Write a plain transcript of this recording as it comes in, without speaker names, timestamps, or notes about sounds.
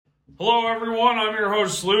Hello, everyone. I'm your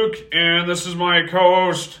host, Luke, and this is my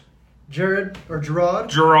co-host, Gerard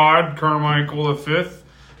Gerard Carmichael V.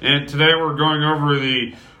 And today we're going over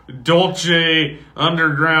the Dulce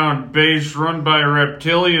underground base run by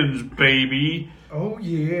reptilians, baby. Oh,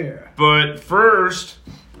 yeah. But first,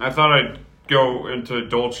 I thought I'd go into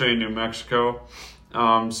Dulce, New Mexico.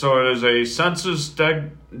 So it is a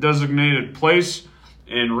census-designated place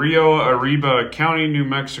in Rio Arriba County, New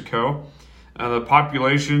Mexico. The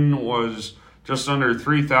population was just under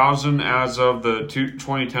 3,000 as of the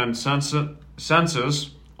 2010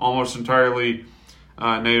 census, almost entirely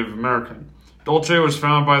Native American. Dulce was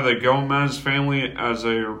founded by the Gomez family as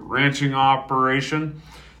a ranching operation.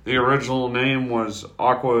 The original name was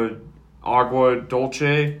Agua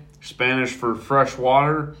Dulce, Spanish for fresh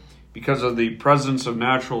water, because of the presence of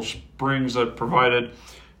natural springs that provided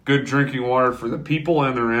good drinking water for the people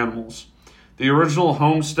and their animals. The original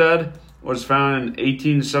homestead was founded in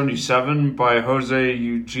 1877 by Jose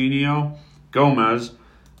Eugenio Gomez.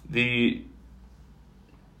 The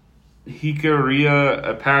Jicarilla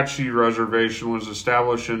Apache Reservation was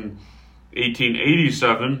established in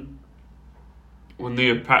 1887 when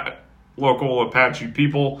the local Apache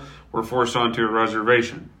people were forced onto a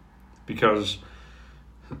reservation because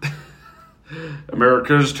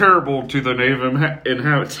America is terrible to the native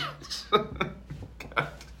inhabitants.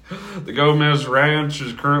 The Gomez Ranch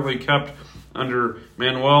is currently kept under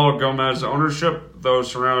Manuel Gomez ownership, though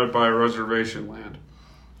surrounded by reservation land.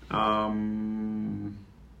 And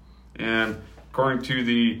according to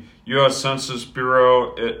the U.S. Census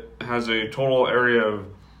Bureau, it has a total area of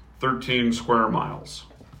 13 square miles.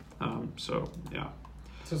 So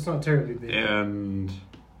it's not terribly big. And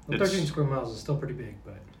 13 square miles is still pretty big,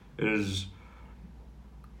 but it is...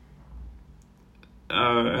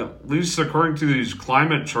 at least according to these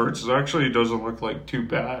climate charts, it actually doesn't look like too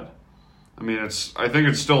bad. I mean, I think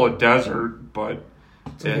it's still a desert, but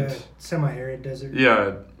it's like a semi-arid desert.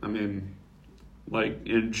 Yeah, I mean, like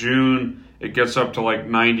in June, it gets up to like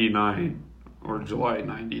 99, or July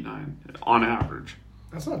 99 on average.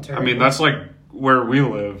 That's not terrible. I mean, that's like where we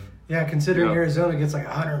live. Yeah, considering Arizona gets like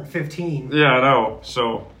 115. Yeah, I know.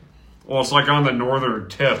 So, well, it's like on the northern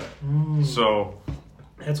tip. So...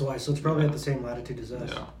 That's why. So it's probably at the same latitude as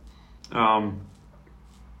us. Yeah.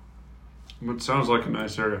 It sounds like a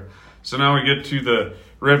nice area. So now we get to the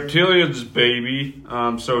reptilians, baby.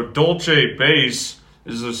 So Dulce Base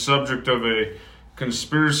is the subject of a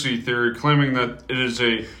conspiracy theory claiming that it is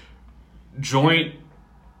a jointly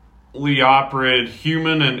operated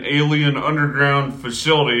human and alien underground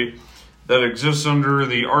facility that exists under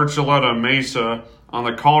the Archuleta Mesa on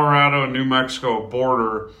the Colorado-New Mexico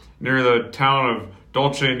border near the town of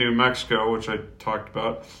Dulce, New Mexico, which I talked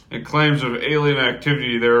about, and claims of alien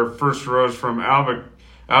activity there first arose from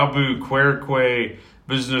Albuquerque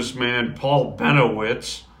businessman Paul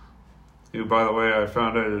Benowitz, who, by the way, I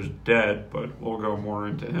found out is dead, but we'll go more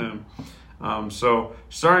into him. So,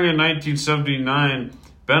 starting in 1979,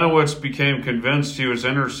 Benowitz became convinced he was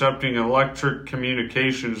intercepting electric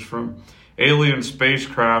communications from alien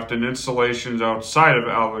spacecraft and installations outside of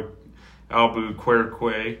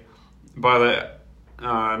Albuquerque. By the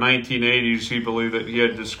 1980s, he believed that he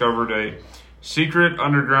had discovered a secret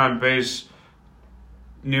underground base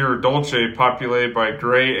near Dulce populated by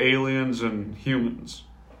gray aliens and humans.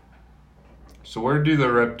 So where do the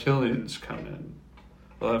reptilians come in?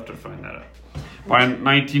 We'll have to find that out. By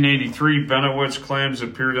 1983, Benowitz claims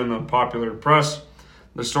appeared in the popular press.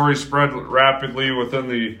 The story spread rapidly within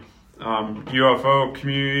the UFO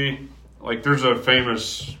community. Like, there's a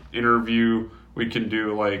famous interview we can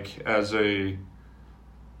do, like, as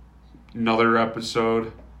another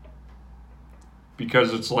episode,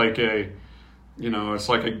 because it's like it's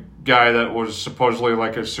like a guy that was supposedly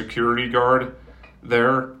like a security guard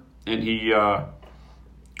there, and he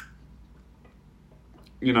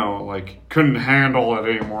like couldn't handle it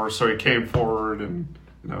anymore, so he came forward, and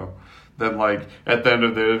then like at the end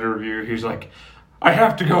of the interview he's like, I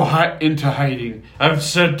have to go into hiding, I've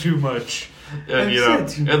said too much. And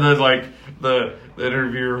and then like the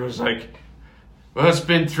interviewer was like, well, it's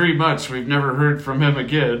been 3 months. We've never heard from him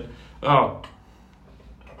again. Oh.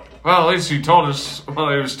 Well, at least he told us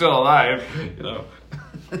while he was still alive,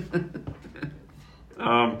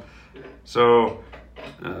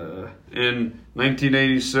 in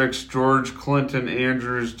 1986, George Clinton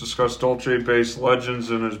Andrews discussed Dulce-based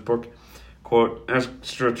legends in his book, quote,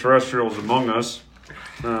 Extraterrestrials Among Us.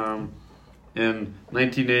 In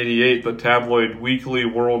 1988, the tabloid Weekly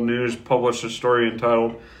World News published a story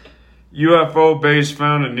entitled UFO base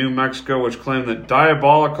found in New Mexico, which claimed that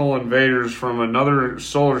diabolical invaders from another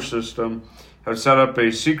solar system have set up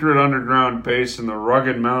a secret underground base in the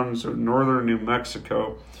rugged mountains of northern New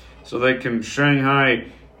Mexico so they can Shanghai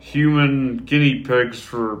human guinea pigs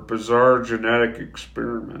for bizarre genetic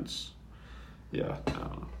experiments. Yeah, I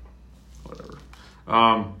don't know. Whatever.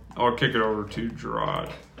 I'll kick it over to Gerard.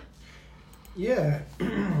 Yeah,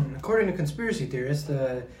 according to conspiracy theorists,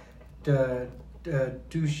 the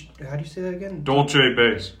douche, how do you say that again? Dulce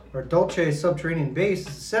base. Or Dulce subterranean base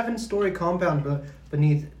is a 7-story compound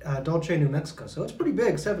beneath Dulce, New Mexico. So it's pretty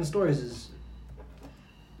big. 7 stories is...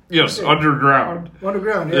 Yes, big. Underground.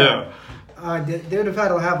 Underground, yeah. They would have had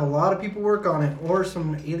to have a lot of people work on it or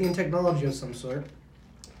some alien technology of some sort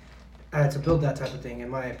to build that type of thing, in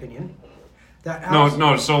my opinion.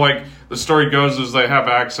 No. So, like, the story goes is they have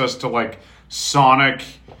access to, like, sonic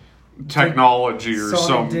technology or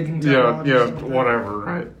something. Yeah, whatever,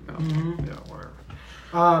 right? Mm-hmm. Yeah,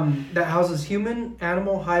 whatever. That houses human,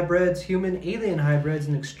 animal hybrids, human, alien hybrids,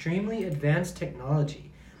 and extremely advanced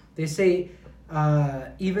technology. They say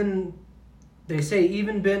even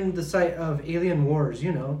been the site of alien wars.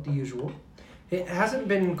 You know, the usual. It hasn't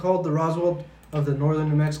been called the Roswell of the northern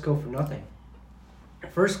New Mexico for nothing.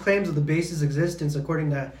 First claims of the base's existence, according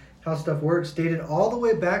to How Stuff Works, dated all the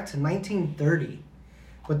way back to 1930.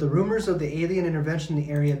 But the rumors of the alien intervention in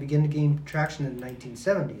the area began to gain traction in the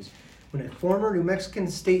 1970s, when a former New Mexican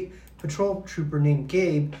State Patrol trooper named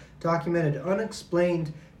Gabe documented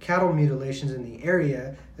unexplained cattle mutilations in the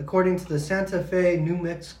area. According to the Santa Fe, New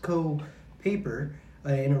Mexico paper,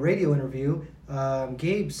 in a radio interview,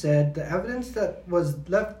 Gabe said, the evidence that was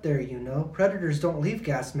left there, predators don't leave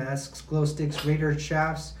gas masks, glow sticks, radar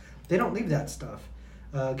shafts. They don't leave that stuff.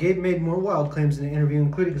 Gabe made more wild claims in the interview,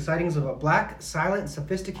 including sightings of a black, silent,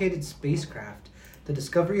 sophisticated spacecraft, the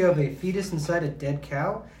discovery of a fetus inside a dead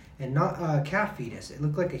cow, and not a calf fetus. It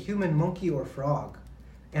looked like a human monkey or frog.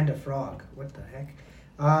 And a frog. What the heck?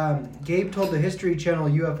 Gabe told the History Channel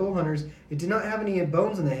UFO hunters it did not have any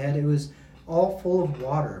bones in the head. It was all full of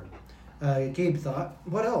water. Gabe thought,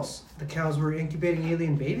 what else? The cows were incubating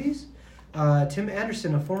alien babies? Tim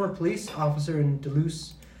Anderson, a former police officer in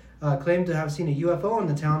Duluth, claimed to have seen a UFO in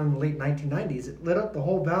the town in the late 1990s. It lit up the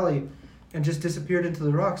whole valley and just disappeared into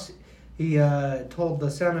the rocks. He told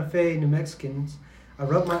the Santa Fe New Mexicans, I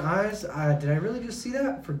rubbed my eyes. Did I really just see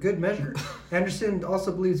that? For good measure. Anderson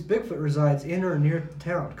also believes Bigfoot resides in or near the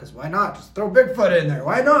town. Because why not? Just throw Bigfoot in there.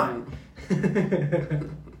 Why not?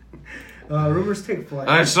 Rumors take flight.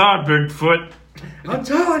 I saw Bigfoot. I'm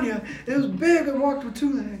telling you, it was big and walked with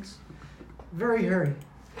 2 legs. Very hairy.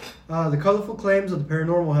 The colorful claims of the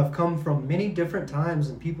paranormal have come from many different times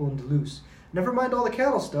and people in Duluth. Never mind all the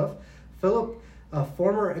cattle stuff. Philip, a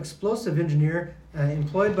former explosive engineer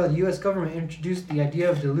employed by the U.S. government, introduced the idea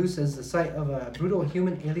of Duluth as the site of a brutal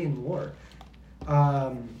human-alien war.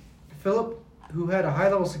 Philip, who had a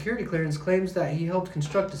high-level security clearance, claims that he helped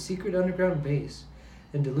construct a secret underground base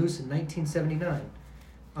in Duluth in 1979.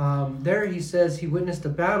 There he says he witnessed a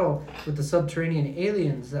battle with the subterranean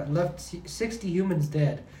aliens that left 60 humans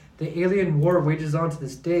dead. The alien war wages on to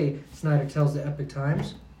this day, Snyder tells the Epoch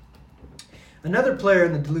Times. Another player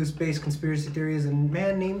in the Duluth-based conspiracy theory is a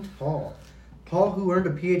man named Paul. Paul, who earned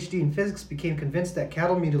a PhD in physics, became convinced that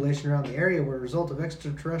cattle mutilation around the area were a result of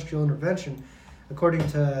extraterrestrial intervention. According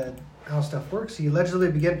to How Stuff Works, he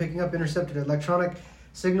allegedly began picking up intercepted electronic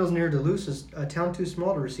signals near Duluth, a town too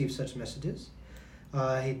small to receive such messages.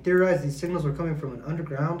 He theorized these signals were coming from an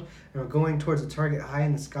underground and were going towards a target high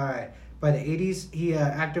in the sky. By the 80s, he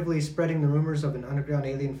actively spreading the rumors of an underground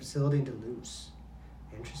alien facility in Duluth.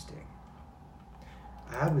 Interesting.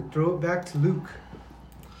 I would throw it back to Luke.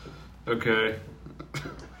 Okay.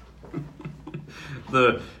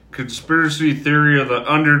 The conspiracy theory of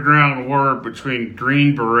the underground war between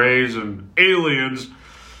Green Berets and aliens.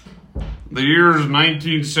 The year is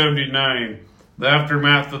 1979. The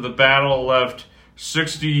aftermath of the battle left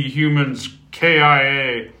 60 humans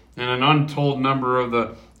KIA and an untold number of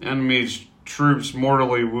the enemy's troops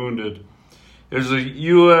mortally wounded. It is the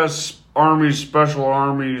U.S. Army Special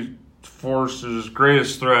Army Force's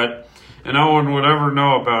greatest threat, and no one would ever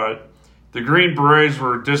know about it. The Green Berets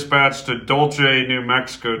were dispatched to Dulce, New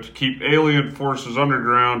Mexico to keep alien forces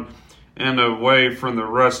underground and away from the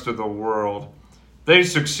rest of the world. They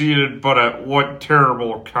succeeded, but at what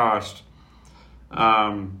terrible cost.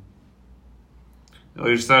 At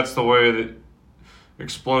least that's the way that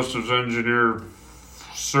explosives engineer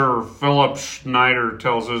Sir Philip Snyder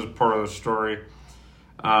tells his part of the story.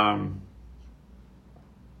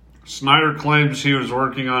 Snyder claims he was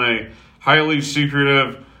working on a highly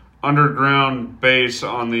secretive underground base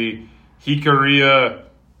on the Jicarilla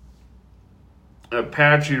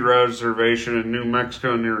Apache Reservation in New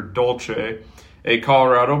Mexico near Dulce, a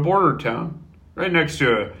Colorado border town. right next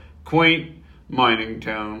to a quaint mining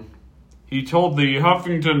town. He told the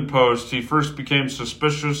Huffington Post he first became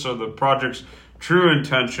suspicious of the project's true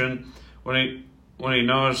intention when he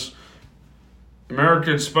noticed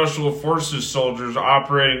American Special Forces soldiers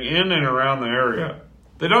operating in and around the area.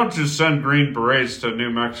 They don't just send Green Berets to New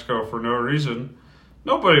Mexico for no reason.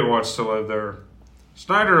 Nobody wants to live there.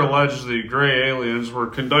 Snyder alleged the gray aliens were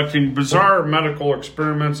conducting bizarre medical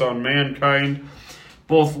experiments on mankind,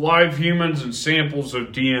 both live humans and samples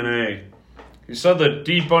of DNA. He said that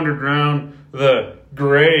deep underground, the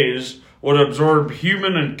Greys would absorb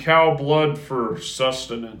human and cow blood for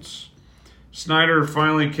sustenance. Snyder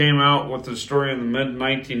finally came out with the story in the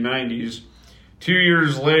mid-1990s. 2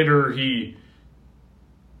 years later, he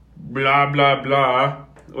blah, blah, blah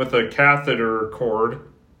with a catheter cord.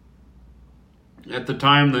 At the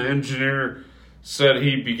time, the engineer said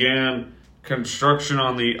he began construction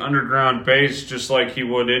on the underground base just like he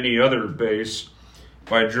would any other base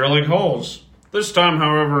by drilling holes. This time,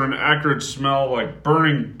 however, an acrid smell like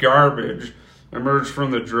burning garbage emerged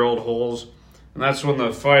from the drilled holes, and that's when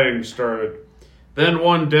the fighting started. Then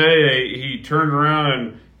one day, he turned around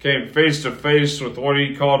and came face to face with what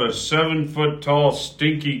he called a 7-foot-tall,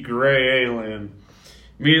 stinky gray alien.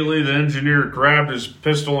 Immediately, the engineer grabbed his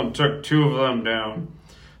pistol and took 2 of them down.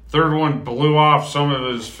 Third one blew off some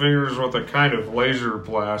of his fingers with a kind of laser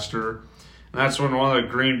blaster. And that's when one of the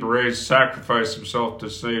Green Berets sacrificed himself to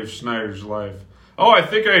save Snyder's life. Oh, I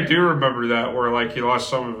think I do remember that, where like he lost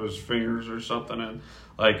some of his fingers or something, and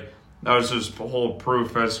like that was his whole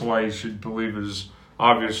proof. That's why you should believe his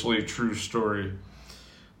obviously true story.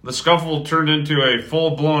 The scuffle turned into a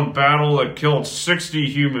full-blown battle that killed 60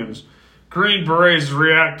 humans. Green Berets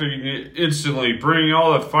reacted instantly, bringing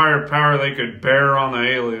all the firepower they could bear on the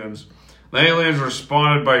aliens. The aliens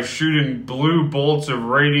responded by shooting blue bolts of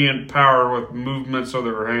radiant power with movements of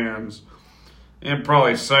their hands, and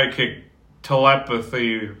probably psychic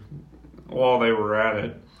telepathy while they were at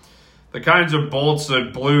it. The kinds of bolts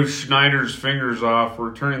that blew Snyder's fingers off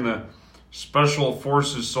were turning the Special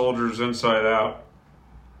Forces soldiers inside out.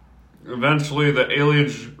 Eventually, the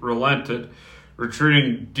aliens relented,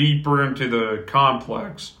 retreating deeper into the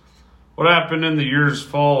complex. What happened in the years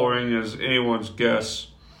following is anyone's guess.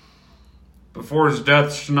 Before his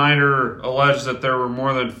death, Snyder alleged that there were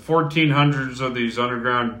more than 1,400 of these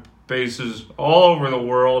underground bases all over the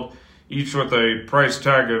world, each with a price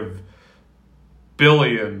tag of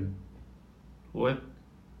billion. What?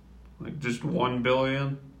 Like just 1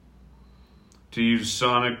 billion? To use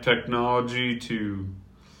sonic technology to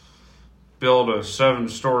build a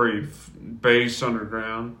 7-story base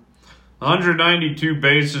underground. 192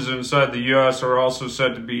 bases inside the U.S. are also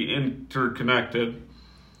said to be interconnected.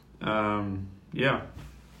 Yeah.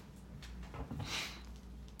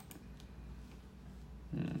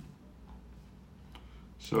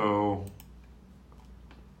 So,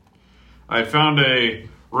 I found a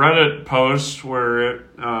Reddit post where it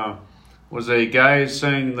was a guy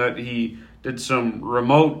saying that he did some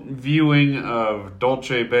remote viewing of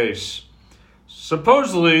Dulce Base.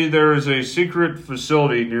 Supposedly, there is a secret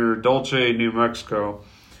facility near Dulce, New Mexico,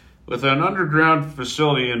 with an underground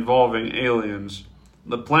facility involving aliens.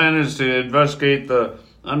 The plan is to investigate the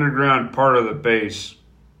underground part of the base.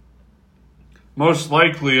 Most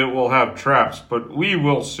likely it will have traps, but we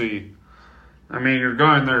will see. I mean, you're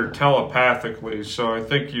going there telepathically, so I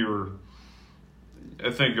think you'll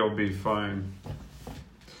be fine.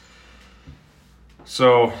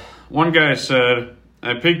 So, one guy said,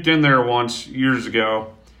 I peeked in there once, years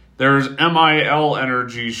ago. There's MIL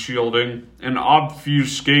energy shielding and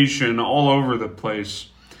obfuscation all over the place.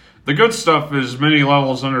 The good stuff is many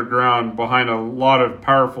levels underground behind a lot of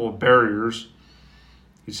powerful barriers.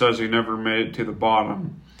 He says he never made it to the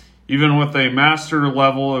bottom. Even with a master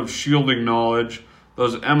level of shielding knowledge,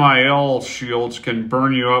 those MIL shields can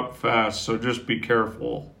burn you up fast, so just be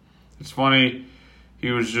careful. It's funny,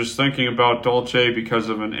 he was just thinking about Dulce because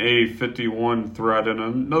of an A51 thread in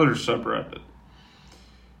another subreddit.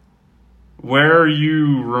 Where are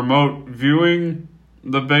you remote viewing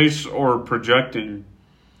the base or projecting?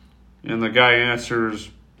 And the guy answers,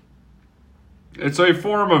 it's a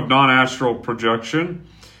form of non-astral projection.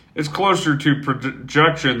 It's closer to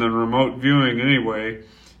projection than remote viewing anyway,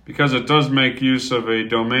 because it does make use of a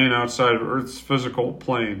domain outside of Earth's physical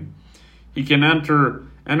plane. He can enter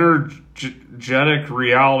energetic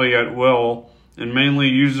reality at will and mainly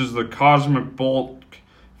uses the cosmic bulk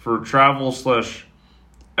for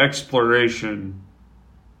travel/exploration.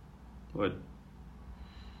 What?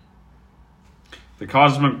 The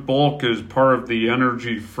cosmic bulk is part of the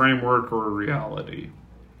energy framework or reality.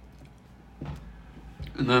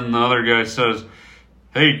 And then the other guy says,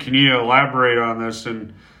 hey, can you elaborate on this?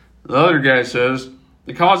 And the other guy says,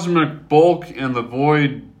 the cosmic bulk and the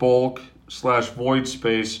void bulk / void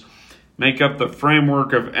space make up the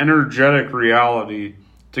framework of energetic reality.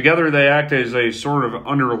 Together they act as a sort of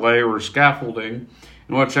underlay or scaffolding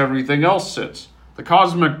in which everything else sits. The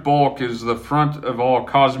cosmic bulk is the front of all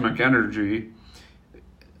cosmic energy,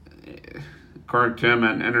 according to him,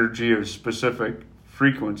 an energy of specific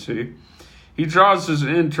frequency. He draws his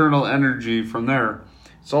internal energy from there.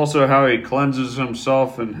 It's also how he cleanses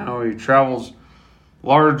himself and how he travels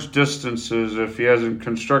large distances if he hasn't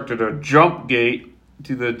constructed a jump gate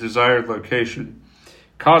to the desired location.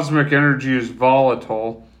 Cosmic energy is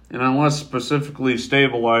volatile, and unless specifically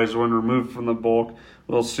stabilized when removed from the bulk,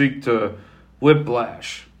 will seek to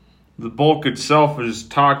whiplash. The bulk itself is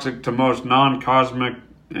toxic to most non-cosmic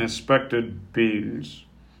aspected beings.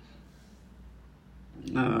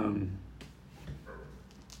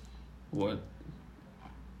 What?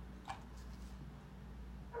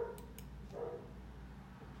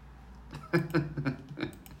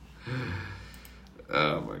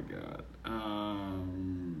 Oh my God.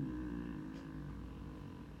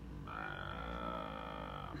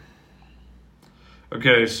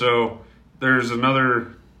 Okay, so there's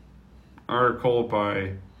another article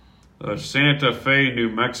by Santa Fe, New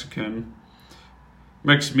Mexican,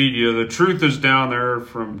 Mixed Media. The Truth is Down There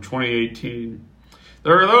from 2018.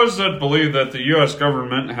 There are those that believe that the U.S.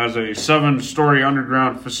 government has a 7-story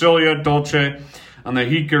underground facility at Dulce on the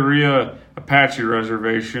Jicarilla Apache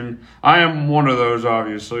Reservation. I am one of those,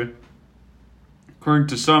 obviously. According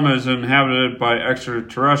to some, it is inhabited by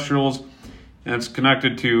extraterrestrials, and it's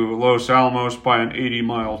connected to Los Alamos by an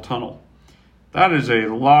 80-mile tunnel. That is a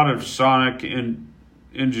lot of sonic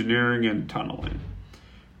engineering and tunneling.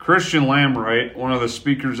 Christian Lambright, one of the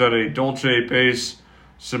speakers at a Dulce Base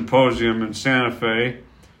symposium in Santa Fe,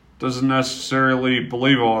 doesn't necessarily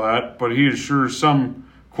believe all that, but he is sure some,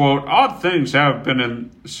 quote, odd things have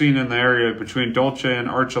been seen in the area between Dulce and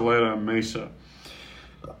Archuleta Mesa.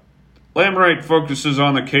 Lambright focuses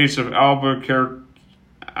on the case of Albuquerque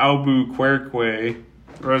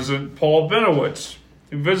resident Paul Benowitz,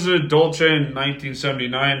 who visited Dulce in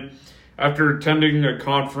 1979 after attending a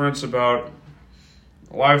conference about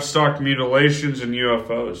livestock mutilations and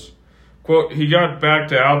UFOs. Quote, he got back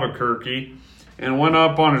to Albuquerque and went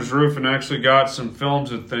up on his roof and actually got some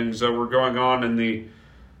films of things that were going on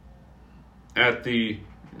at the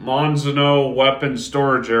Manzano weapons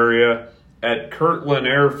storage area at Kirtland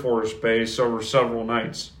Air Force Base over several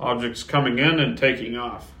nights. Objects coming in and taking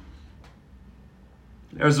off.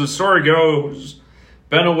 As the story goes,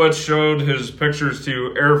 Benowitz showed his pictures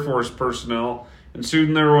to Air Force personnel, and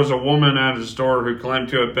soon there was a woman at his door who claimed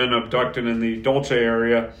to have been abducted in the Dulce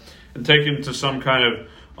area and taken to some kind of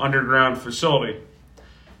underground facility.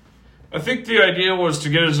 I think the idea was to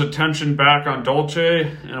get his attention back on Dulce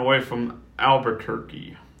and away from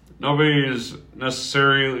Albuquerque. Nobody is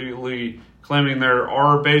necessarily claiming there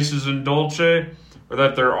are bases in Dulce or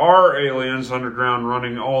that there are aliens underground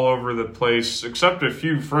running all over the place, except a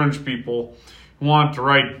few fringe people who want to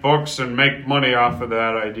write books and make money off of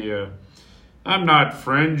that idea. I'm not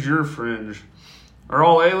fringe, you're fringe. Are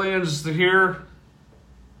all aliens here?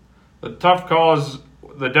 The tough call is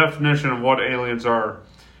the definition of what aliens are.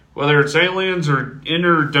 Whether it's aliens or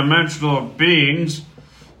interdimensional beings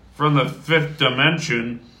from the 5th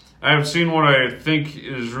dimension, I have seen what I think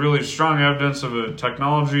is really strong evidence of a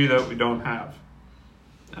technology that we don't have.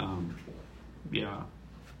 Yeah.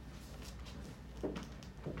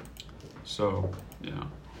 So, yeah.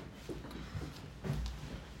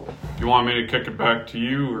 You want me to kick it back to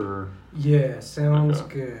you, or? Yeah, sounds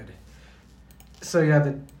good. So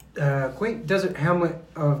yeah, the quaint desert hamlet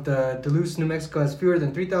of the Duluth, New Mexico has fewer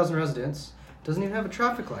than 3,000 residents. Doesn't even have a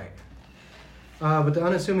traffic light. But the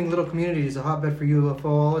unassuming little community is a hotbed for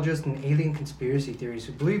UFOologists and alien conspiracy theories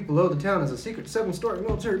who believe below the town is a secret 7-story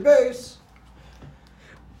military base.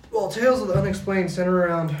 While tales of the unexplained center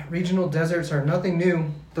around regional deserts are nothing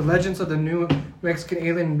new, the legends of the New Mexican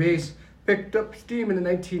alien base picked up steam in the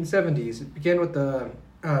 1970s. It began with the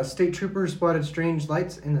state troopers spotted strange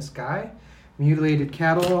lights in the sky, mutilated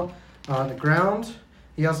cattle on the ground.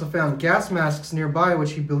 He also found gas masks nearby,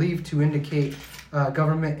 which he believed to indicate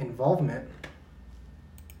government involvement.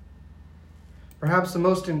 Perhaps the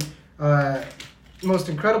most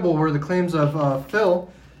incredible were the claims of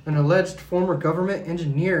Phil, an alleged former government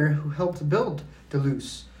engineer who helped build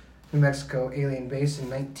Duluth, New Mexico alien base in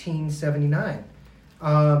 1979.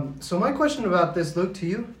 So my question about this, Luke, to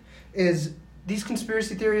you, is these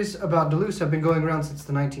conspiracy theories about Duluth have been going around since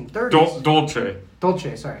the 1930s. Dulce.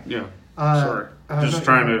 Dulce, sorry. Yeah. Sorry. Just no,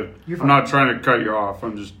 trying to... You're I'm fine. not trying to cut you off.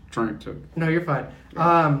 I'm just trying to... No, you're fine.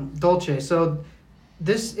 Dulce. So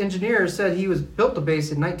this engineer said he was built the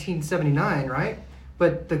base in 1979, right?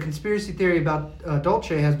 But the conspiracy theory about Dulce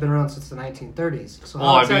has been around since the 1930s. So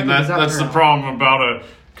Well, how exactly does that that's turn the out? problem about a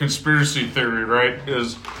conspiracy theory, right?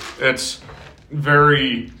 Is it's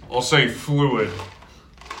very, I'll say, fluid,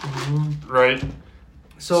 right?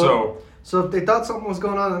 So if they thought something was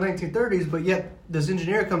going on in the 1930s, but yet this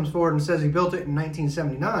engineer comes forward and says he built it in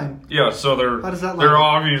 1979, yeah, so how does that they're line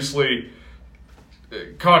up? obviously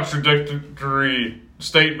contradictory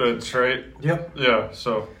statements, right? Yep. Yeah,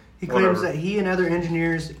 so He claims whatever. that he and other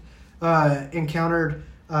engineers encountered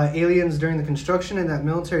aliens during the construction and that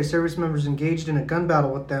military service members engaged in a gun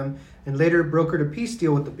battle with them and later brokered a peace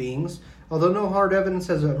deal with the beings. Although no hard evidence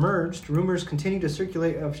has emerged, rumors continue to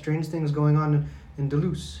circulate of strange things going on in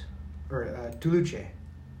Duluce.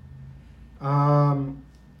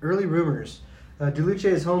 Early rumors. Duluce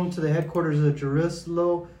is home to the headquarters of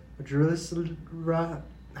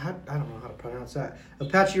I don't know how to pronounce that.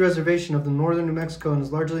 Apache Reservation of the northern New Mexico and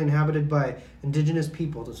is largely inhabited by indigenous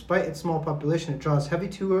people. Despite its small population, it draws heavy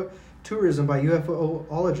tourism by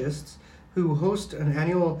UFOologists who host an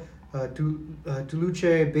annual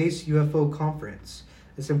Duluce Base UFO conference.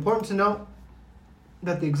 It's important to note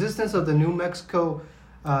that the existence of the New Mexico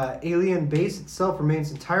alien base itself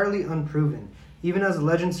remains entirely unproven. Even as the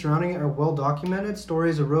legends surrounding it are well documented,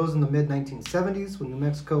 stories arose in the mid-1970s when New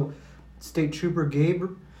Mexico State Trooper Gabe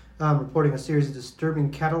reporting a series of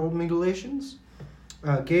disturbing cattle mutilations.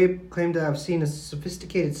 Gabe claimed to have seen a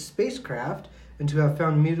sophisticated spacecraft and to have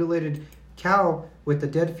found mutilated cow with a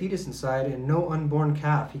dead fetus inside and no unborn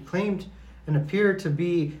calf. He claimed and appeared to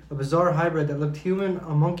be a bizarre hybrid that looked human,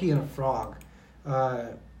 a monkey, and a frog.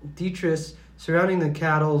 Detritus surrounding the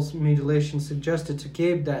cattle's mutilation suggested to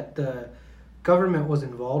Gabe that the government was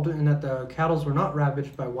involved and that the cattle were not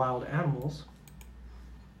ravaged by wild animals.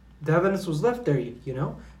 The evidence was left there, you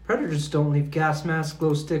know. Predators don't leave gas masks,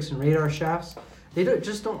 glow sticks, and radar shafts. They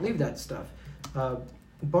just don't leave that stuff.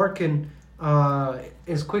 Barkin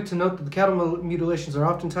is quick to note that the cattle mutilations are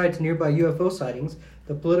often tied to nearby UFO sightings.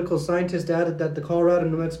 The political scientist added that the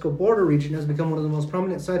Colorado-New Mexico border region has become one of the most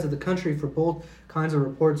prominent sites of the country for both kinds of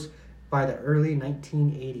reports by the early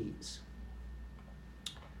 1980s.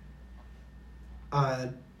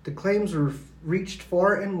 The claims were reached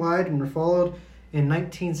far and wide and were followed in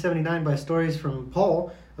 1979 by stories from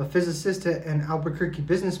Paul, a physicist and Albuquerque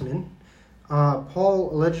businessman. Paul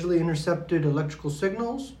allegedly intercepted electrical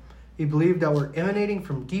signals he believed that were emanating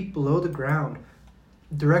from deep below the ground,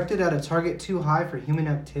 directed at a target too high for human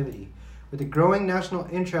activity. With a growing national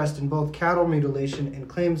interest in both cattle mutilation and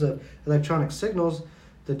claims of electronic signals,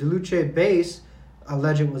 the Duluce base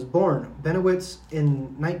legend was born. Benowitz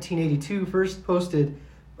in 1982 first posted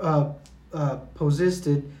that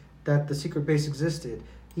the secret base existed.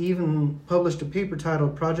 He even published a paper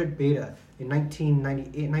titled Project Beta in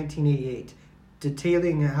 1988,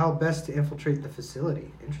 detailing how best to infiltrate the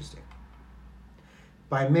facility. Interesting.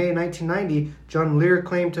 By May 1990, John Lear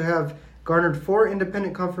claimed to have garnered 4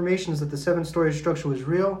 independent confirmations that the 7-story structure was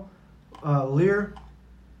real. Lear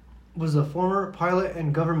was a former pilot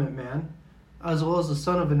and government man, as well as the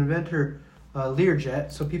son of an inventor,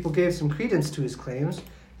 Learjet, so people gave some credence to his claims.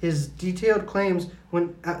 His detailed claims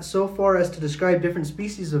went so far as to describe different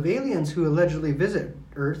species of aliens who allegedly visit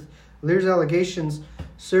Earth. Lear's allegations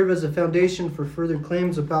serve as a foundation for further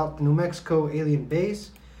claims about the New Mexico alien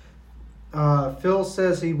base. Phil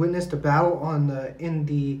says he witnessed a battle in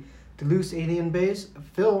the Duluth alien base.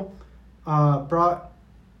 Phil brought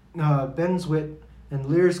Benswit and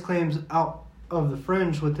Lear's claims out of the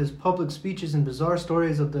fringe with his public speeches and bizarre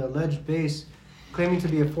stories of the alleged base, claiming to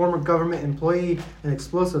be a former government employee and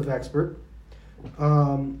explosive expert.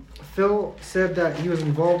 Phil said that he was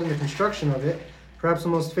involved in the construction of it. Perhaps the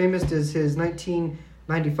most famous is his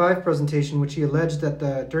 1995 presentation, which he alleged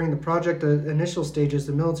that during the project initial stages,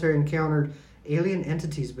 the military encountered alien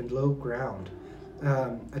entities below ground.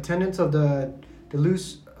 Attendants of the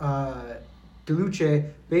Duluce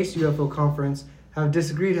base UFO conference have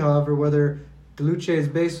disagreed, however, whether Duluce's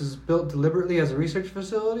base was built deliberately as a research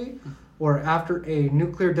facility or after a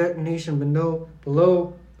nuclear detonation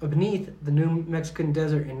beneath the New Mexican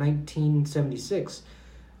desert in 1976,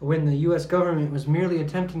 when the U.S. government was merely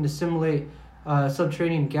attempting to simulate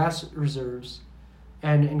subterranean gas reserves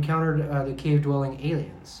and encountered the cave-dwelling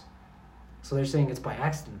aliens. So they're saying it's by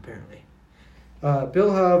accident, apparently.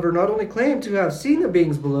 Bill, however, not only claimed to have seen the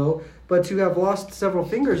beings below, but to have lost several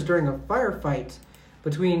fingers during a firefight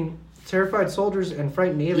between terrified soldiers and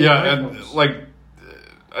frightened alien Yeah, life and forms. like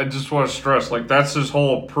I just want to stress, like, that's his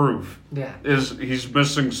whole proof. Yeah. Is he's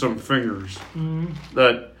missing some fingers Mm-hmm.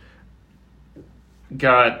 that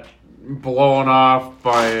got blown off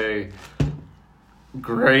by a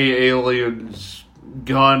gray alien's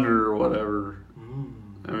gun or whatever.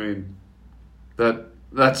 I mean,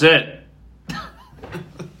 that's it.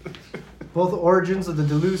 Both origins of the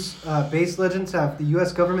Duluth base legends have the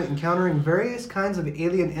U.S. government encountering various kinds of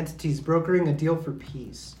alien entities brokering a deal for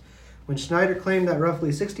peace. When Schneider claimed that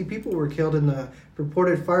roughly 60 people were killed in the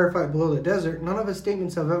purported firefight below the desert, none of his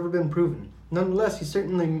statements have ever been proven. Nonetheless, he's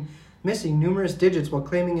certainly missing numerous digits while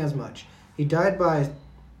claiming as much. He died by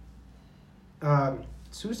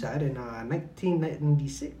suicide in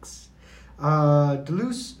 1996.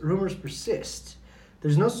 Duluth's rumors persist.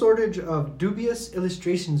 There's no shortage of dubious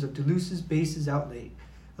illustrations of Duluth's base's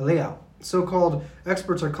layout. So-called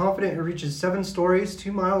experts are confident it reaches 7 stories,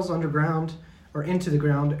 2 miles underground, or into the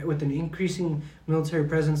ground. With an increasing military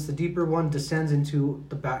presence, the deeper one descends into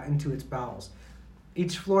its bowels.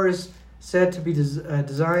 Each floor is said to be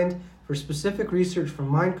designed for specific research, from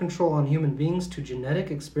mind control on human beings to genetic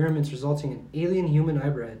experiments resulting in alien-human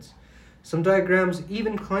hybrids. Some diagrams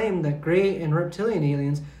even claim that gray and reptilian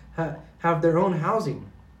aliens have their own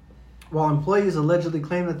housing, while employees allegedly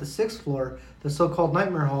claim that the 6th floor, the so-called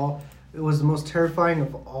Nightmare Hall, was the most terrifying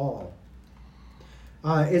of all.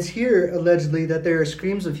 It's here, allegedly, that there are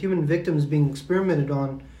screams of human victims being experimented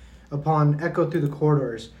upon echo through the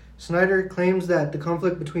corridors. Schneider claims that the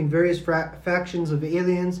conflict between various factions of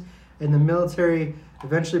aliens and the military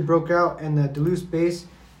eventually broke out, and the Duluth base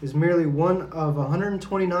is merely one of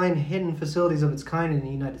 129 hidden facilities of its kind in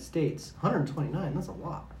the United States. 129, that's a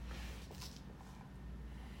lot.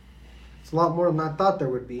 It's a lot more than I thought there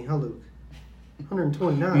would be, huh, Luke?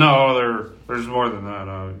 129. No, there's more than that,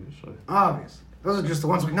 obviously. Obviously. Those are just the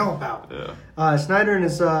ones we know about. Yeah. Schneider and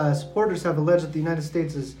his supporters have alleged that the United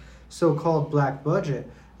States' so-called black budget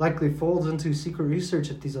likely folds into secret research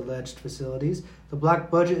at these alleged facilities. The black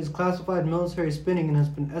budget is classified military spending and has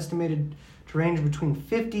been estimated to range between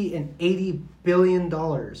 $50 and $80 billion.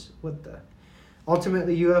 What the?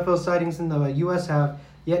 Ultimately, UFO sightings in the U.S. have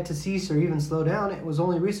yet to cease or even slow down. It was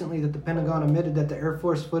only recently that the Pentagon admitted that the Air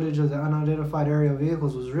Force footage of the unidentified aerial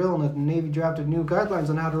vehicles was real, and that the Navy drafted new guidelines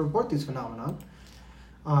on how to report these phenomena.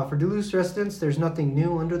 For Duluth residents, there's nothing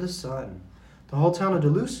new under the sun. The whole town of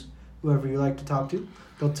Duluth, whoever you like to talk to,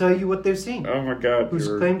 they'll tell you what they've seen. Oh my God, Who's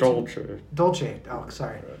you're claimed Dolce. Dolce. Oh,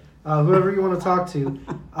 sorry. Whoever you want to talk to,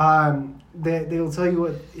 they will tell you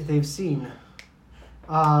what they've seen.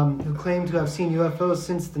 Who claim to have seen UFOs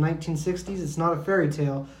since the 1960s. It's not a fairy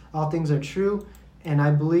tale. All things are true, and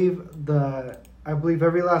I believe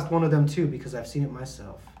every last one of them too, because I've seen it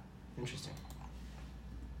myself. Interesting.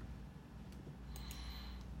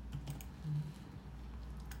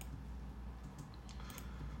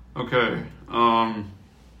 Okay. I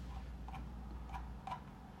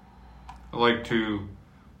like to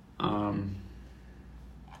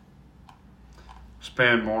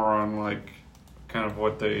expand more on like kind of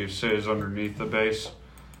what they say is underneath the base.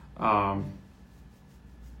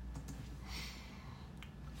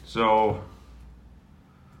 So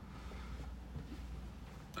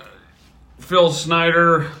Phil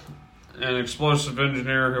Snyder, an explosive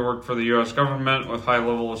engineer who worked for the U.S. government with high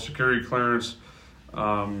level of security clearance,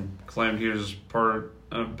 claimed he was part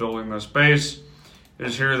of building this base. It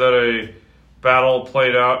is here that a battle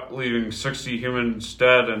played out, leaving 60 humans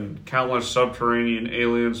dead and countless subterranean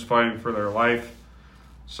aliens fighting for their life.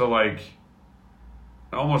 So, like,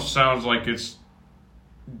 it almost sounds like it's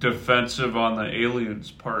defensive on the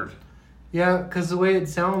aliens' part. Yeah, because the way it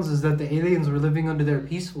sounds is that the aliens were living under there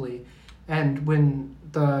peacefully, and when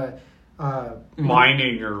the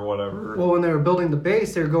mining or whatever. Well, when they were building the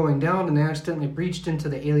base, they were going down, and they accidentally breached into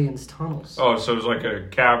the aliens' tunnels. Oh, so it was like a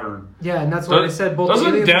cavern. Yeah, and that's why they said both.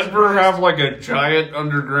 Doesn't Denver have like a giant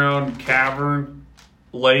underground cavern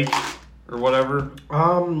lake or whatever?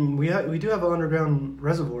 We do have an underground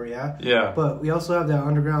reservoir, yeah. Yeah. But we also have that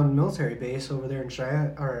underground military base over there in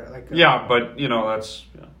Cheyenne, or like. Yeah, but you know that's.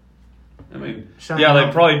 Yeah. I mean, Cheyenne yeah, they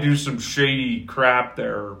Mountain. probably do some shady crap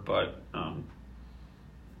there, but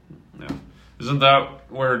yeah. Isn't that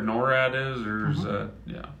where NORAD is, or is that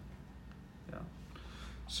yeah.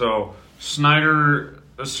 So Snyder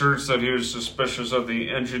asserts that he was suspicious of the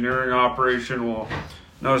engineering operation while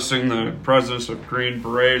noticing the presence of Green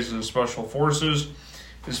Berets and Special Forces.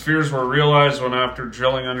 His fears were realized when, after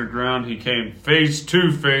drilling underground, he came face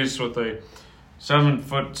to face with a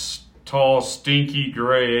 7-foot-tall, stinky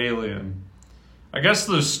gray alien. I guess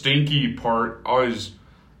the stinky part always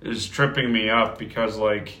is tripping me up because,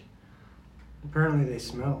 like... Apparently they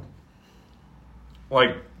smell.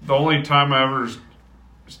 Like, the only time I ever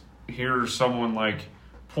hear someone like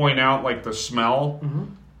point out like the smell Mm-hmm.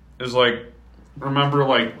 is like, remember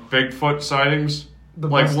like Bigfoot sightings? The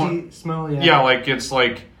like musty smell, yeah. Yeah, like it's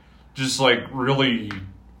like just like really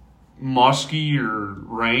musky or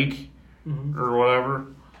rank Mm-hmm. or whatever.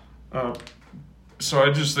 So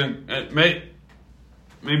I just think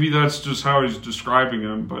maybe that's just how he's describing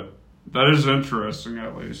him, but that is interesting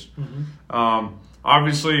at least. Mm-hmm.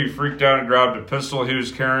 Obviously, he freaked out and grabbed a pistol he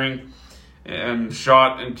was carrying and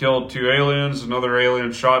shot and killed 2 aliens. Another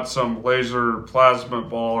alien shot some laser plasma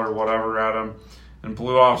ball or whatever at him and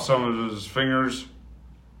blew off some of his fingers.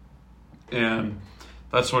 And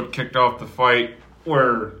that's what kicked off the fight,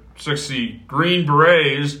 where 60 Green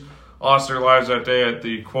Berets lost their lives that day at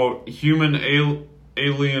the, quote, human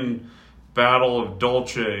alien battle of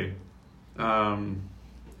Dulce. And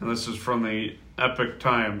this is from the Epic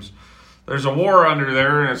Times. There's a war under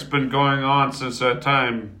there, and it's been going on since that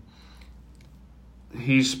time.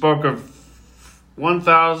 He spoke of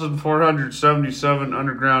 1,477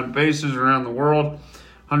 underground bases around the world,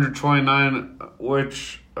 129 of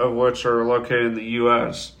which are located in the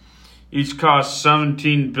U.S. Each cost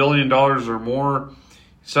 $17 billion or more.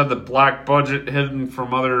 He said the black budget hidden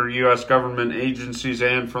from other U.S. government agencies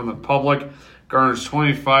and from the public garners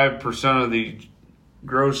 25% of the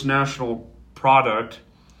gross national product.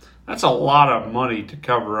 That's a lot of money to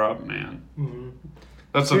cover up, man. Mm-hmm.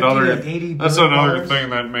 That's 50 another. to 80 That's billion another dollars? thing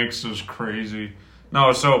that makes us crazy.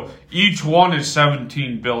 No, so each one is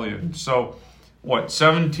 17 billion. So what?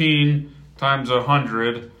 17 times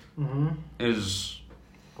 100 Mm-hmm. is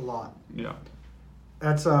A lot. yeah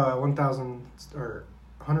That's 1,000 or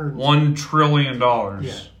 100. $1 trillion.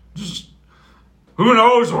 Yeah. Just who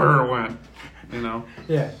knows where it went? You know.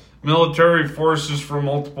 Yeah. Military forces from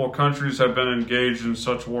multiple countries have been engaged in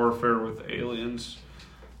such warfare with aliens.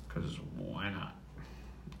 Because why not?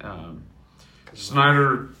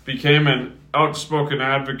 Snyder became an outspoken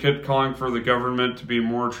advocate, calling for the government to be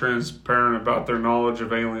more transparent about their knowledge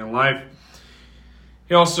of alien life.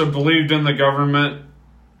 He also believed in the government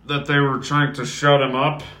that they were trying to shut him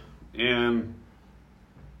up, and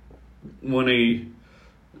when he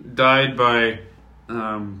died by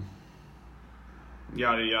yada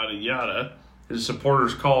yada yada, his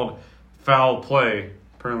supporters called foul play.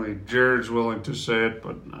 Apparently Jared's willing to say it,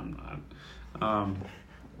 but I'm not.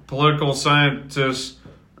 Political scientist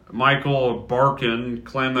Michael Barkin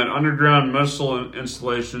claimed that underground missile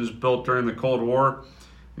installations built during the Cold War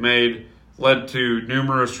led to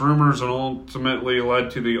numerous rumors and ultimately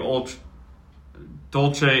led to the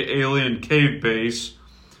Dulce alien cave base.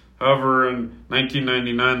 However, in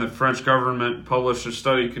 1999, the French government published a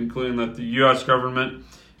study concluding that the U.S. government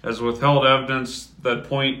has withheld evidence that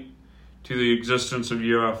point to the existence of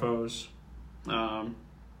UFOs. Yeah.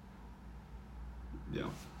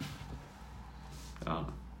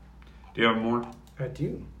 Do you have more? I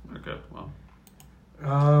do. Okay, well.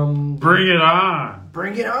 Bring Bring it on!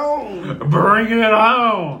 Bring it on! Bring it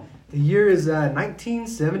on! The year is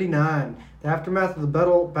 1979. The aftermath of the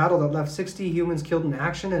battle that left 60 humans killed in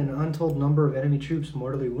action and an untold number of enemy troops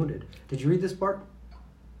mortally wounded. Did you read this part?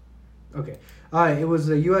 Okay. It was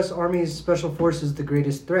the U.S. Army's Special Forces' The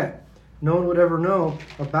Greatest Threat. No one would ever know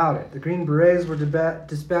about it. The Green Berets were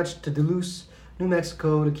dispatched to Duluth, New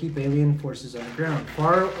Mexico to keep alien forces underground,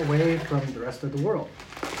 far away from the rest of the world.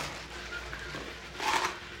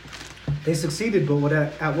 They succeeded, but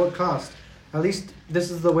at what cost? At least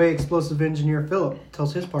this is the way explosive engineer Philip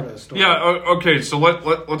tells his part of the story. Yeah, okay, so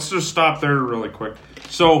let's just stop there really quick.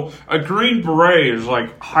 So a Green Beret is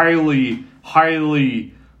like highly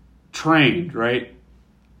trained, right?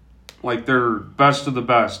 Like they're best of the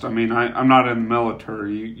best. I mean, I'm not in the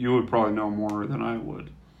military. You would probably know more than I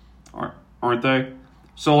would. Aren't they?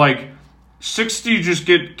 So like 60 just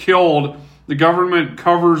get killed. The government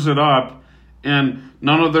covers it up, and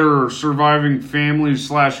none of their surviving families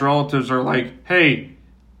 / relatives are like, hey,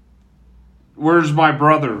 where's my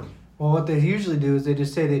brother? Well, what they usually do is they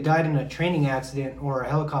just say they died in a training accident or a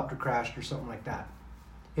helicopter crashed or something like that,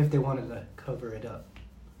 if they wanted to cover it up.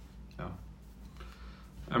 Yeah.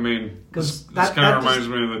 I mean, this that kind of reminds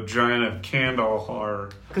me of the Giant of Kandahar.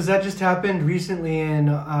 Because that just happened recently in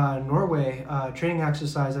Norway. Training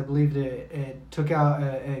exercise, I believe it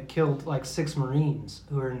killed like 6 Marines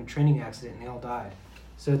who were in a training accident and they all died.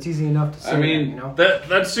 So it's easy enough to say. I mean, that, you know?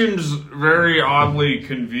 that seems very oddly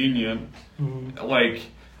convenient. Mm-hmm. Like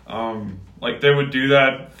they would do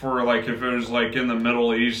that for like if it was like in the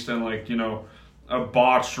Middle East and like, you know, a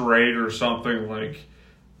botched raid or something like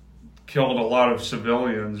killed a lot of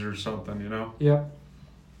civilians or something, you know? Yep.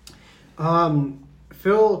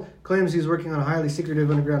 Phil claims he's working on a highly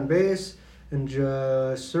secretive underground base in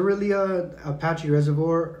Surilia Apache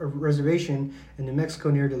Reservation in New Mexico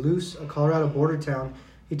near Duluth, a Colorado border town.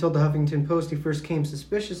 He told the Huffington Post he first became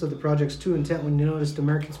suspicious of the project's true intent when he noticed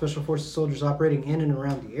American Special Forces soldiers operating in and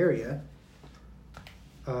around the area.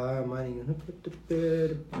 I'm going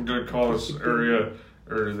to call this area,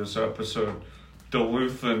 or this episode,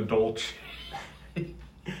 Duluth and Dolce.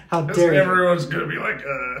 How dare you? Everyone's going to be like,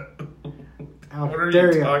 what are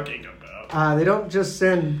you talking about? They don't just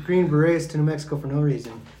send Green Berets to New Mexico for no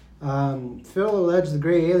reason. Phil alleged the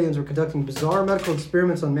gray aliens were conducting bizarre medical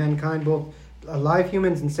experiments on mankind, both live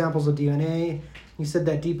humans and samples of DNA. He said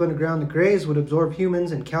that deep underground, the Greys would absorb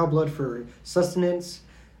humans and cow blood for sustenance.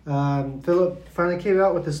 Philip finally came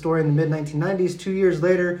out with this story in the mid-1990s. 2 years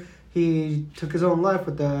later, he took his own life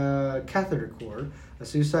with a catheter core, a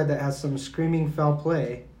suicide that has some screaming foul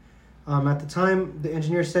play. At the time, the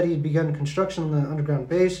engineer said he had begun construction on the underground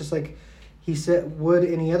base, just like he said would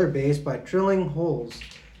any other base, by drilling holes.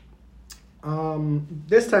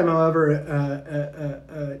 This time,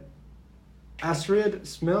 however, acrid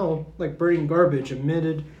smell like burning garbage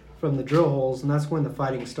emitted from the drill holes, and that's when the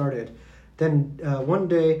fighting started. Then one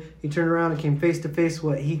day, he turned around and came face to face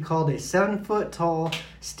with what he called a 7-foot-tall,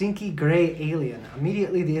 stinky gray alien.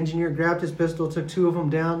 Immediately, the engineer grabbed his pistol, took 2 of them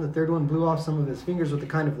down. The third one blew off some of his fingers with a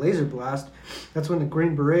kind of laser blast. That's when the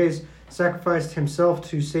Green Berets sacrificed himself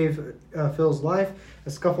to save Phil's life. A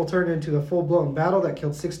scuffle turned into a full-blown battle that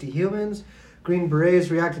killed 60 humans. Green Berets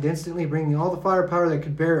reacted instantly, bringing all the firepower they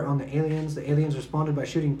could bear on the aliens. The aliens responded by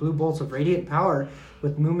shooting blue bolts of radiant power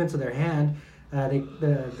with movements of their hand.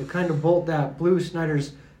 The kind of bolt that blew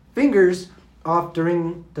Snyder's fingers off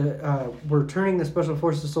during were turning the Special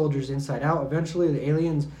Forces soldiers inside out. Eventually, the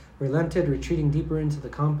aliens relented, retreating deeper into the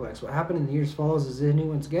complex. What happened in the years follows is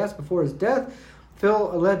anyone's guess. Before his death,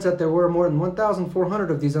 Phil alleged that there were more than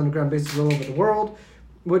 1,400 of these underground bases all over the world,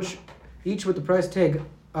 which each with the price tag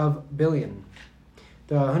of billion.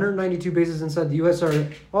 The 192 bases inside the U.S. are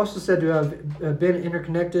also said to have been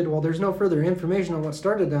interconnected. While there's no further information on what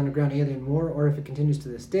started the underground alien war or if it continues to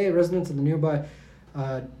this day, residents of the nearby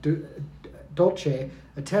Dulce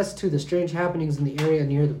attest to the strange happenings in the area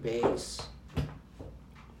near the base.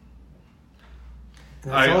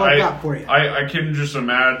 And that's all I got for you. I can just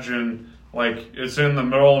imagine, like, it's in the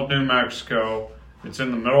middle of New Mexico, it's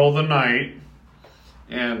in the middle of the night,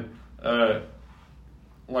 and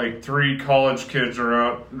like 3 college kids are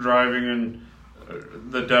out driving in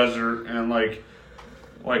the desert, and like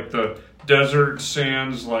the desert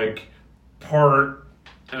sands like part,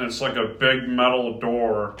 and it's like a big metal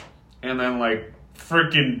door, and then like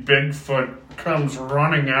freaking Bigfoot comes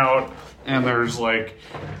running out, and there's like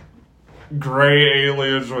gray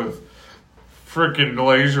aliens with freaking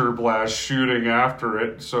laser blast shooting after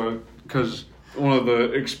it, so because one of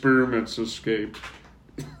the experiments escaped.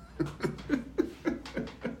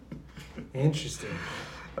 Interesting.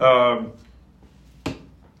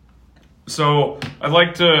 So I'd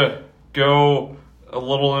like to go a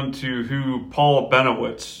little into who Paul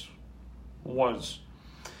Bennewitz was.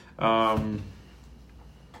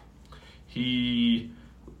 He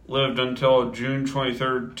lived until June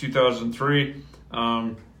 23rd, 2003.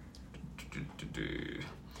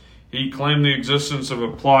 He claimed the existence of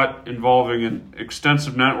a plot involving an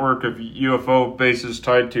extensive network of UFO bases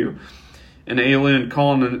tied to an alien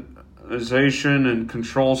colonization and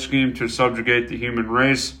control scheme to subjugate the human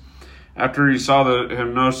race. After he saw the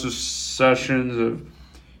hypnosis sessions of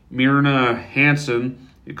Myrna Hansen,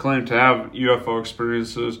 he claimed to have UFO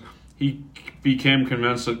experiences. He became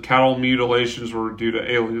convinced that cattle mutilations were due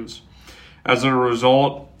to aliens. As a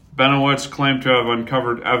result, Bennewitz claimed to have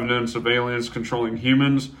uncovered evidence of aliens controlling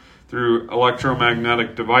humans through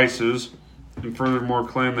electromagnetic devices, and furthermore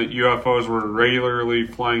claimed that UFOs were regularly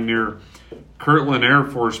flying near Kirtland Air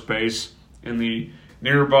Force Base in the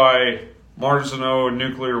nearby Marzano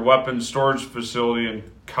Nuclear Weapons Storage Facility and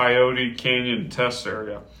Coyote Canyon Test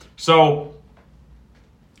Area. So,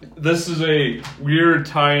 this is a weird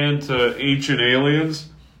tie-in to Ancient Aliens,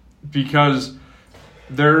 because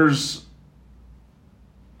there's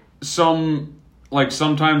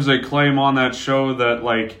sometimes they claim on that show that,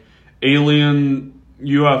 like, alien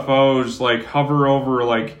UFOs, like, hover over,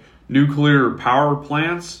 like, nuclear power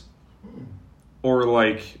plants or,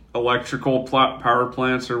 like, electrical power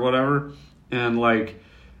plants or whatever, and, like,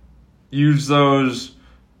 use those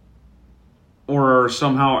or are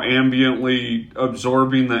somehow ambiently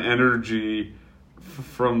absorbing the energy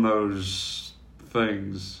from those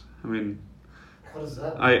things. I mean, how does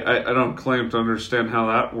that work? I don't claim to understand how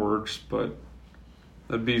that works, but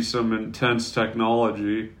that'd be some intense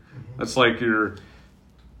technology. Mm-hmm. That's like you're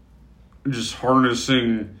just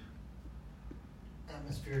harnessing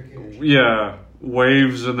Atmospheric energy. Yeah,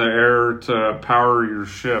 waves in the air to power your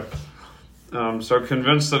ship. So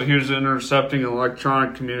convinced that he was intercepting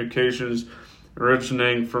electronic communications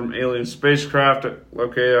originating from alien spacecraft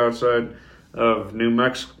located outside of New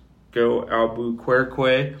Mexico,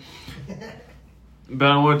 Albuquerque.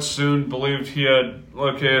 Benowitz soon believed he had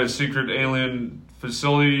located a secret alien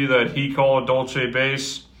facility that he called Dulce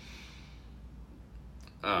Base.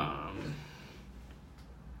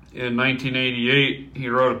 In 1988, he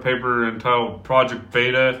wrote a paper entitled Project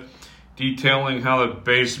Beta, detailing how the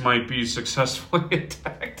base might be successfully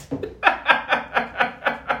attacked.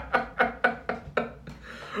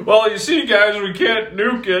 Well, you see, guys, we can't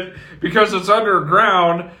nuke it because it's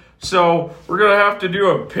underground, so we're going to have to do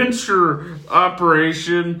a pincer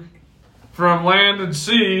operation from land and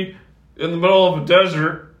sea in the middle of a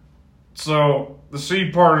desert. So the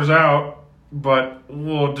sea part is out, but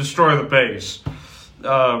we'll destroy the base.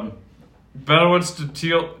 Benowitz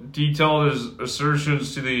detailed his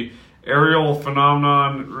assertions to the Aerial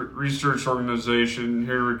Phenomenon Research Organization,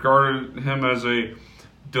 who regarded him as a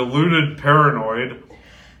deluded paranoid.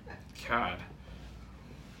 God.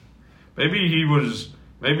 Maybe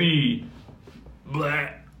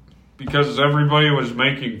bleh, because everybody was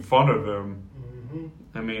making fun of him. Mm-hmm.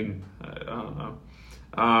 I mean, I don't know.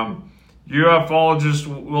 UFologist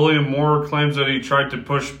William Moore claims that he tried to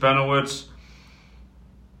push Benowitz,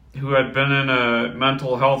 who had been in a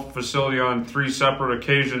mental health facility on 3 separate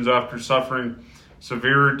occasions after suffering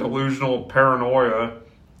severe delusional paranoia,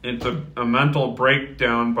 into a mental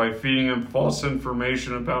breakdown by feeding him false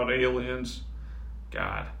information about aliens.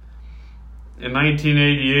 God. In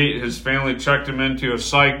 1988, his family checked him into a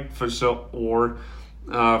psych ward.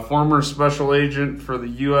 Former special agent for the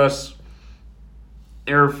U.S.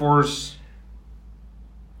 Air Force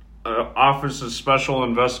Office of Special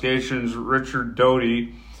Investigations, Richard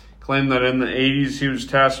Doty, claimed that in the 80s he was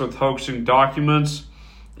tasked with hoaxing documents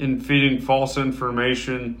and feeding false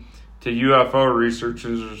information to UFO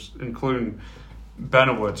researchers, including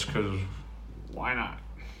Benowitz, because why not?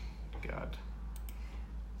 God.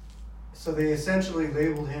 So they essentially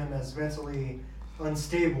labeled him as mentally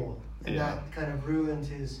unstable, and that kind of ruined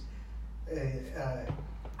his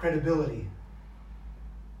credibility.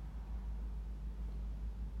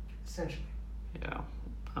 Essentially. Yeah.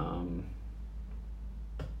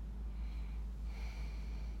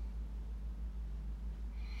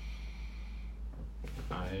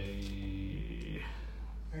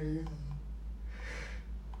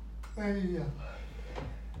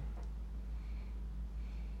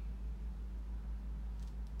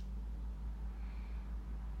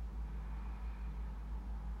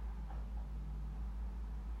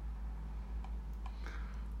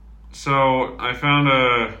 So I found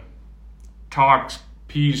a talks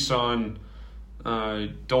piece on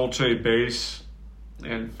Dulce Base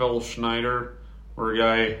and Phil Schneider, where a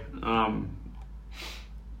guy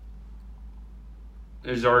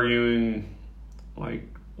is arguing like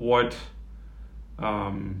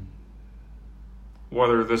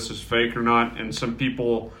whether this is fake or not, and some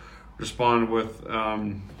people respond with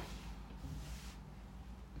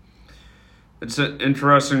it's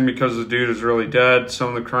interesting because the dude is really dead. Some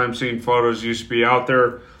of the crime scene photos used to be out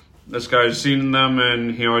there. This guy's seen them,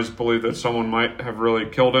 and he always believed that someone might have really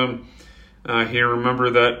killed him. He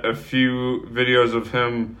remembered that a few videos of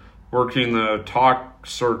him working the talk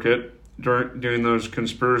circuit doing those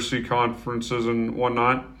conspiracy conferences and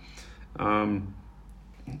whatnot.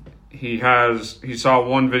 He saw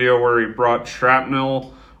one video where he brought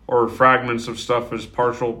shrapnel or fragments of stuff as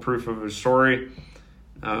partial proof of his story.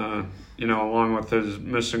 Along with his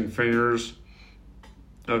missing fingers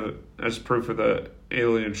as proof of the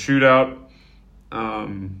alien shootout.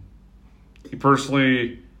 He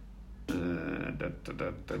personally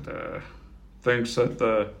thinks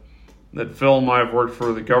that Phil might have worked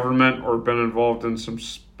for the government or been involved in some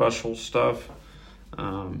special stuff.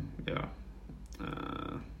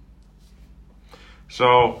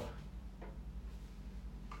 So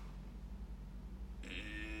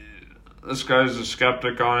this guy's a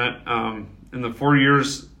skeptic on it. In the 4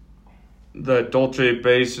 years that Dulce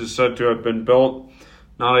Base is said to have been built,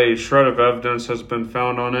 not a shred of evidence has been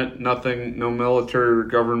found on it. Nothing, no military or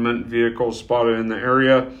government vehicles spotted in the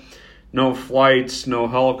area. No flights, no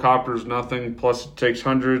helicopters, nothing. Plus it takes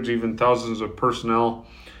hundreds, even thousands of personnel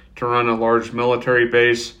to run a large military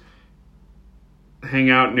base.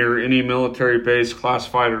 Hang out near any military base,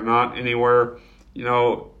 classified or not, anywhere.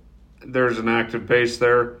 There's an active base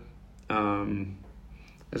there.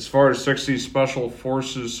 As far as 60 Special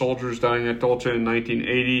Forces soldiers dying at Dulce in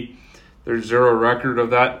 1980, there's zero record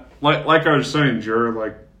of that. Like I was saying,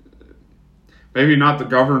 Jared, maybe not the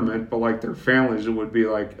government, but like their families, it would be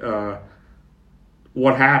like,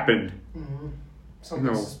 what happened? Mm-hmm.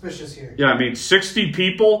 Something suspicious here. Yeah, I mean, 60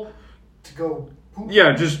 people to go poop.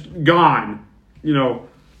 Yeah, just gone.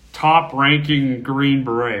 Top ranking Green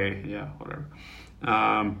Beret. Yeah, whatever.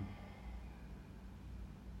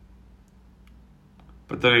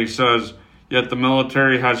 But then he says, yet the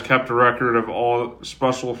military has kept a record of all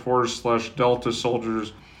Special Force / Delta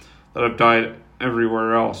soldiers that have died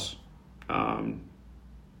everywhere else.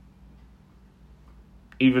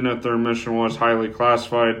 Even if their mission was highly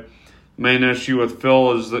classified. The main issue with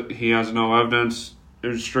Phil is that he has no evidence. It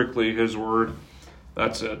was strictly his word.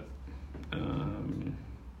 That's it.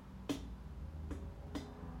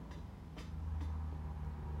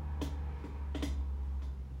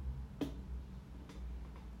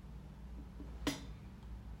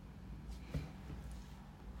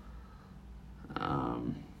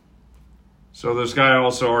 So this guy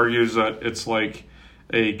also argues that it's like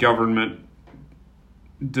a government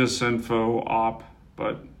disinfo op,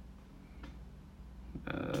 but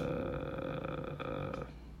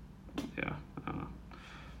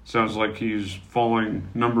sounds like he's falling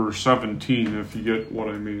number 17, if you get what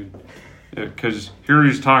I mean. Because here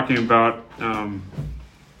he's talking about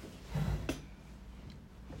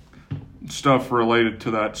stuff related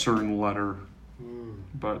to that certain letter,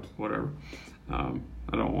 but whatever. I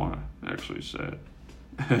don't want to actually say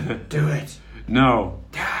it. Do it. No.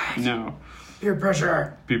 God. No. Peer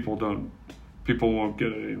pressure. People won't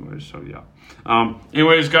get it anyway, so yeah.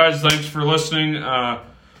 Anyways, guys, thanks for listening. Hope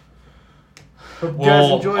you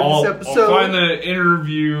guys enjoyed this episode. I'll find the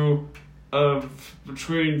interview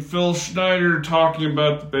between Phil Schneider talking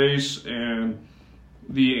about the base and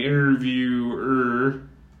the interviewer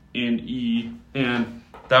in E, and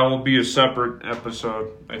that will be a separate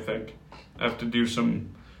episode, I think. I have to do some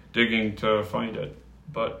digging to find it,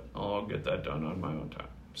 but I'll get that done on my own time.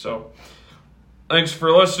 So, thanks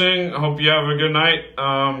for listening. I hope you have a good night.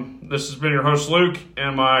 This has been your host, Luke,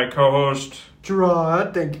 and my co-host,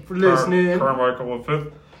 Gerard. Thank you for listening. Carmichael V.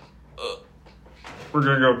 We're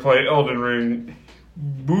going to go play Elden Ring.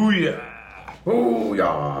 Booyah.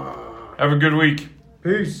 Booyah. Have a good week.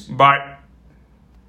 Peace. Bye.